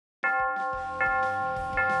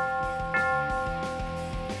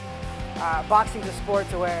boxing's a sport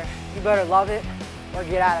to where you better love it or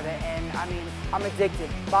get out of it. And I mean, I'm addicted.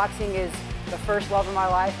 Boxing is the first love of my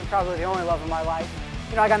life and probably the only love of my life.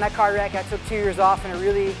 You know, I got in that car wreck, I took 2 years off, and it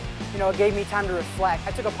really, you know, it gave me time to reflect.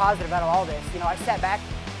 I took a positive out of all this. You know, I sat back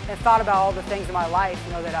and thought about all the things in my life,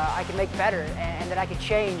 you know, that I could make better and that I could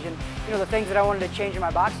change, and, you know, the things that I wanted to change in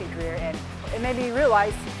my boxing career. And it made me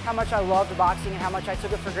realize how much I loved boxing and how much I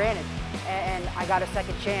took it for granted. And I got a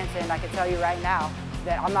second chance, and I can tell you right now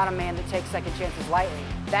that I'm not a man that takes second chances lightly.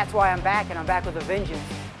 That's why I'm back, and I'm back with a vengeance.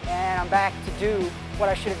 And I'm back to do what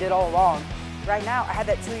I should have did all along. Right now, I had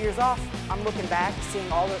that 2 years off. I'm looking back,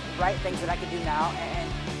 seeing all the right things that I could do now, and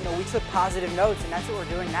you know, we took positive notes, and that's what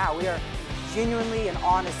we're doing now. We are genuinely and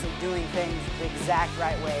honestly doing things the exact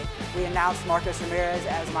right way. We announced Marcos Ramirez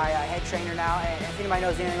as my head trainer now, and if anybody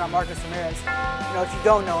knows anything about Marcos Ramirez, you know, if you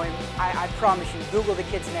don't know him, I promise you, Google the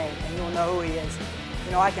kid's name, and you'll know who he is.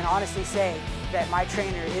 You know, I can honestly say that my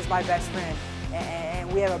trainer is my best friend,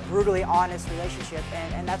 and we have a brutally honest relationship,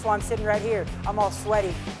 and that's why I'm sitting right here. I'm all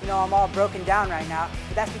sweaty, you know, I'm all broken down right now,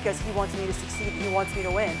 but that's because he wants me to succeed, he wants me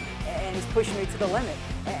to win, and he's pushing me to the limit,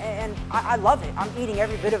 and I love it. I'm eating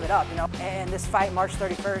every bit of it up, you know, and this fight, March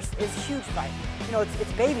 31st, is a huge fight. You know,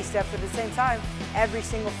 it's baby steps, but at the same time, every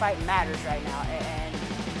single fight matters right now, and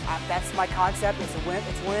that's my concept. It's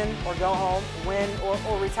win or go home, win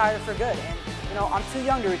or retire for good, and you know, I'm too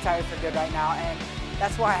young to retire for good right now, and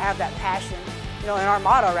that's why I have that passion. You know, and our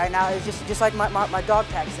motto right now is just like my dog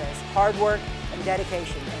tag says, hard work and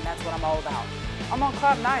dedication, and that's what I'm all about. I'm on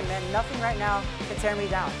cloud 9, man. Nothing right now can tear me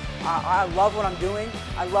down. I love what I'm doing.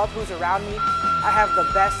 I love who's around me. I have the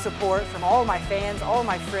best support from all of my fans, all of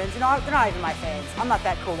my friends. You know, they're not even my fans. I'm not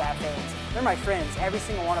that cool to have fans. They're my friends. Every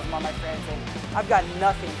single one of them are my friends, and I've got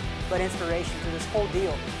nothing but inspiration through this whole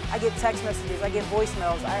deal. I get text messages, I get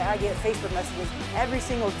voicemails, I get Facebook messages every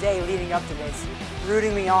single day leading up to this,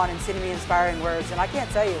 rooting me on and sending me inspiring words, and I can't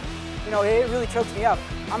tell you, you know, it really chokes me up.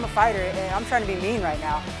 I'm a fighter, and I'm trying to be mean right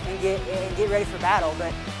now and get ready for battle,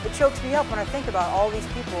 but it chokes me up when I think about all these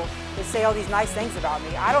people that say all these nice things about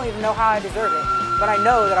me. I don't even know how I deserve it, but I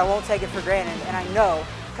know that I won't take it for granted, and I know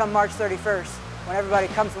come March 31st, when everybody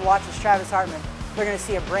comes and watches Travis Hartman, they're going to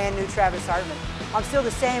see a brand new Travis Hartman. I'm still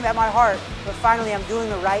the same at my heart, but finally I'm doing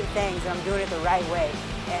the right things, and I'm doing it the right way,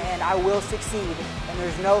 and I will succeed, and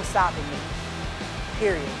there's no stopping me,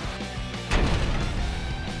 period.